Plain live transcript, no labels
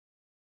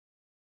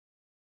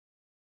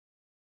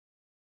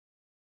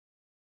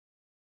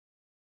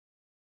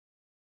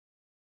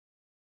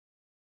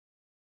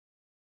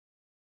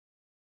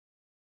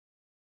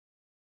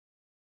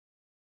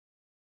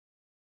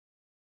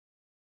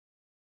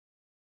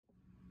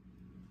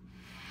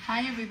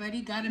Hi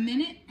everybody, got a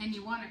minute and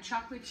you want a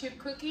chocolate chip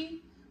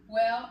cookie?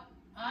 Well,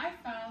 I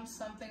found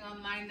something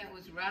online that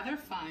was rather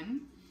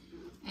fun,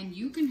 and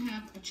you can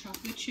have a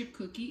chocolate chip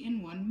cookie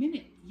in 1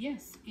 minute.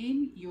 Yes,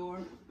 in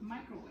your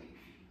microwave.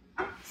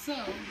 So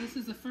this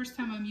is the first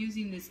time I'm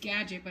using this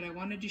gadget, but I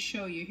wanted to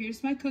show you.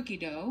 Here's my cookie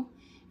dough,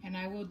 and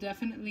I will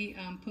definitely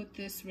put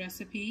this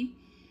recipe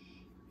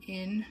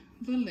in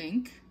the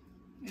link.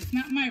 It's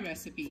not my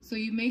recipe. So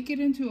you make it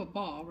into a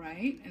ball,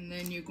 right? And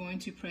then you're going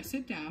to press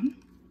it down.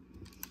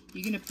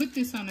 You're going to put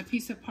this on a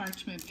piece of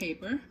parchment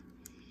paper,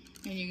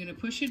 and you're going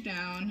to push it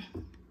down.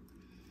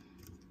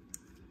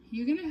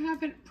 You're going to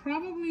have it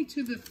probably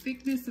to the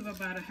thickness of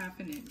about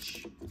 1/2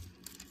 inch.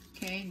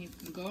 Okay, and you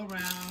can go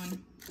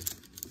around,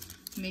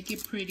 make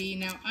it pretty.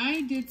 Now,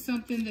 I did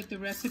something that the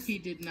recipe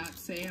did not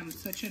say. I'm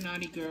such a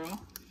naughty girl,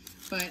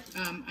 but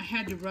I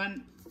had to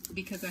run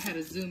because I had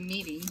a Zoom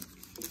meeting,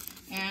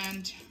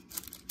 and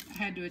I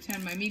had to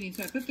attend my meeting.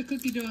 So I put the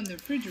cookie dough in the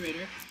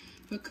refrigerator,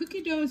 but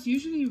cookie dough is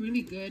usually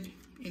really good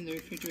in the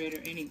refrigerator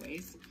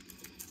anyways.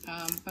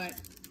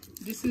 But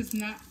this is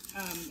not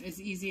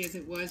as easy as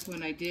it was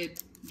when I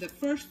did the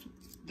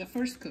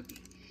first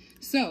cookie.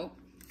 So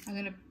I'm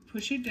gonna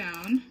push it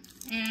down,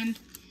 and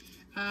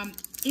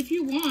if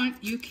you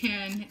want, you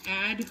can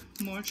add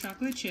more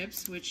chocolate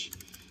chips, which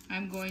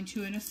I'm going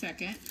to in a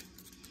second.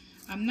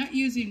 I'm not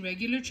using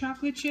regular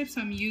chocolate chips.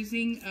 I'm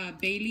using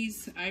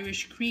Bailey's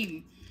Irish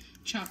Cream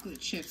chocolate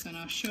chips, and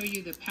I'll show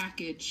you the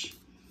package.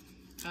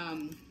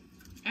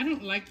 I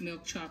don't like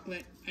milk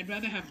chocolate. I'd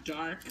rather have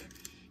dark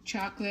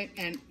chocolate,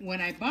 and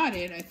when I bought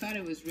it, I thought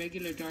it was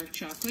regular dark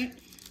chocolate,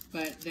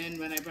 but then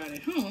when I brought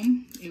it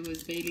home, it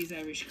was Bailey's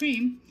Irish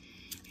Cream,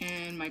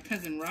 and my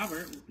cousin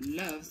Robert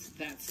loves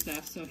that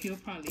stuff, so he'll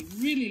probably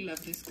really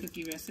love this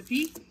cookie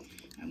recipe.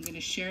 I'm going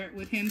to share it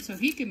with him so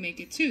he can make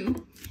it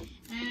too.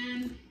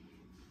 And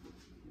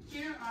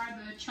here are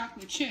the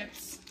chocolate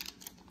chips.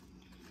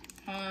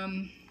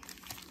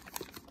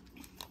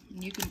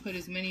 You can put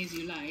as many as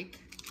you like.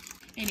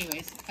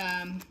 Anyways,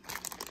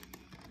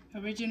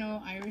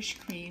 original Irish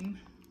cream.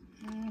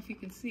 I don't know if you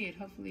can see it.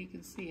 Hopefully you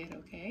can see it,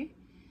 okay?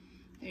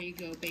 There you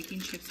go, baking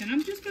chips. And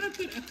I'm just going to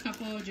put a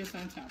couple just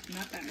on top.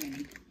 Not that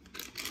many.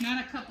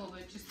 Not a couple,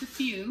 but just a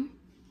few.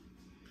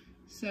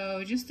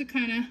 So just to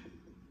kind of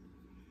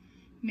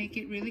make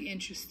it really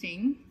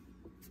interesting.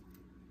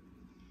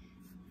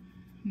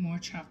 More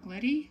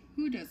chocolatey.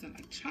 Who doesn't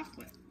like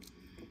chocolate?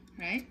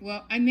 Right?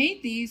 Well, I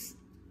made these.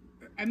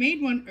 I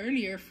made one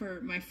earlier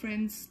for my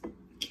friends'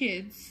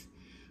 kids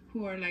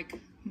who are like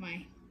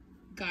my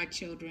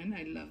godchildren.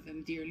 I love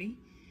them dearly.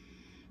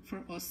 For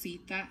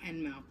Osita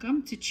and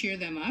Malcolm, to cheer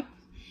them up.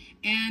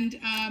 And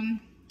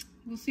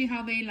we'll see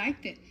how they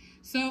liked it.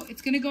 So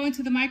it's going to go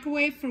into the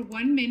microwave for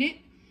 1 minute,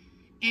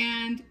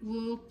 and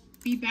we'll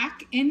be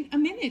back in a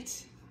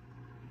minute.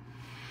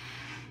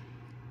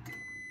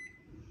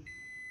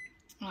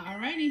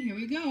 Alrighty, here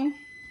we go.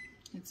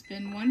 It's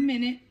been 1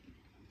 minute,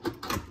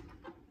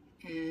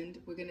 and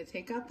we're going to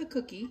take out the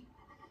cookie.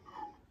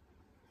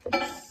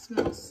 It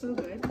smells so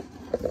good.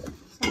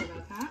 Sorry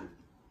about that.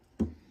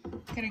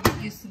 Gotta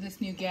get used to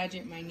this new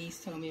gadget my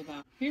niece told me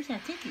about. Here's our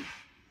cookie.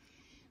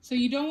 So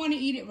you don't want to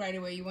eat it right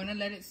away. You want to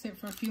let it sit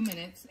for a few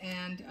minutes,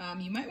 and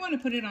you might want to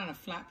put it on a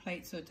flat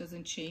plate so it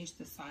doesn't change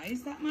the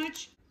size that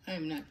much.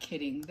 I'm not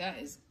kidding. That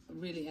is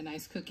really a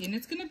nice cookie, and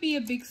it's going to be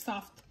a big,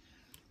 soft,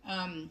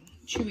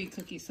 chewy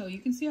cookie. So you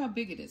can see how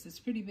big it is. It's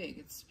pretty big.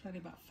 It's probably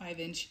about 5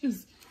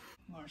 inches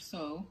or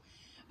so.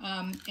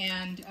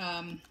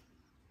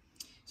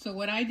 So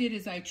what I did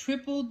is I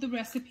tripled the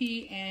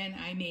recipe, and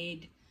I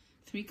made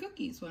 3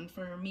 cookies. One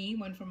for me,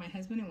 one for my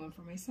husband, and one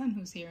for my son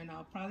who's here. And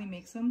I'll probably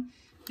make some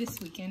this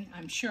weekend.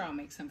 I'm sure I'll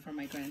make some for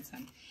my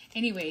grandson.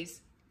 Anyways,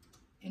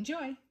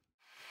 enjoy.